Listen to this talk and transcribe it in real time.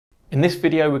In this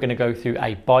video, we're going to go through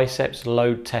a biceps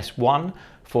load test 1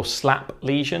 for slap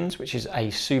lesions, which is a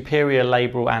superior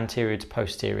labral anterior to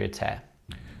posterior tear.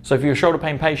 So for your shoulder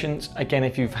pain patients, again,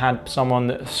 if you've had someone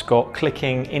that's got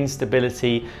clicking,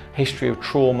 instability, history of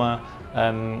trauma,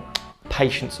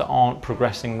 patients that aren't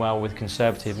progressing well with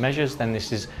conservative measures, then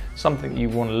this is something you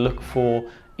want to look for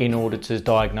in order to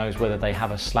diagnose whether they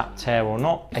have a slap tear or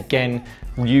not. Again,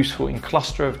 useful in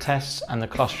cluster of tests, and the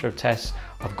cluster of tests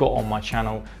I've got on my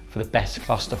channel for the best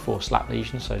cluster for slap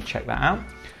lesions, so check that out.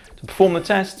 To perform the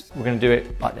test, we're going to do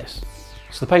it like this.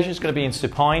 So the patient's going to be in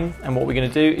supine, and what we're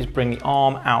going to do is bring the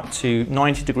arm out to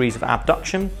 90 degrees of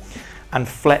abduction and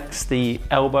flex the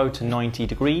elbow to 90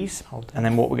 degrees. And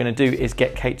then what we're going to do is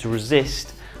get Kate to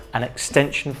resist an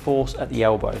extension force at the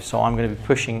elbow. So I'm going to be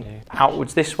pushing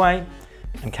outwards this way,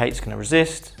 and Kate's going to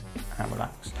resist and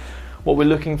relax. What we're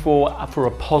looking for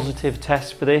a positive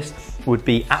test for this would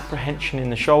be apprehension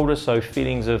in the shoulder, so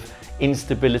feelings of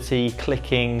instability,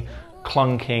 clicking,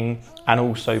 clunking, and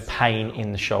also pain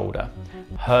in the shoulder.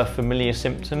 Her familiar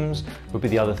symptoms would be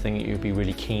the other thing that you'd be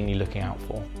really keenly looking out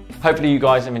for. Hopefully you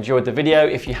guys have enjoyed the video.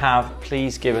 If you have,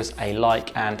 please give us a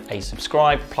like and a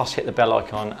subscribe, plus hit the bell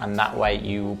icon, and that way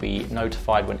you will be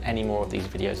notified when any more of these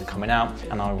videos are coming out,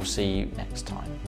 and I will see you next time.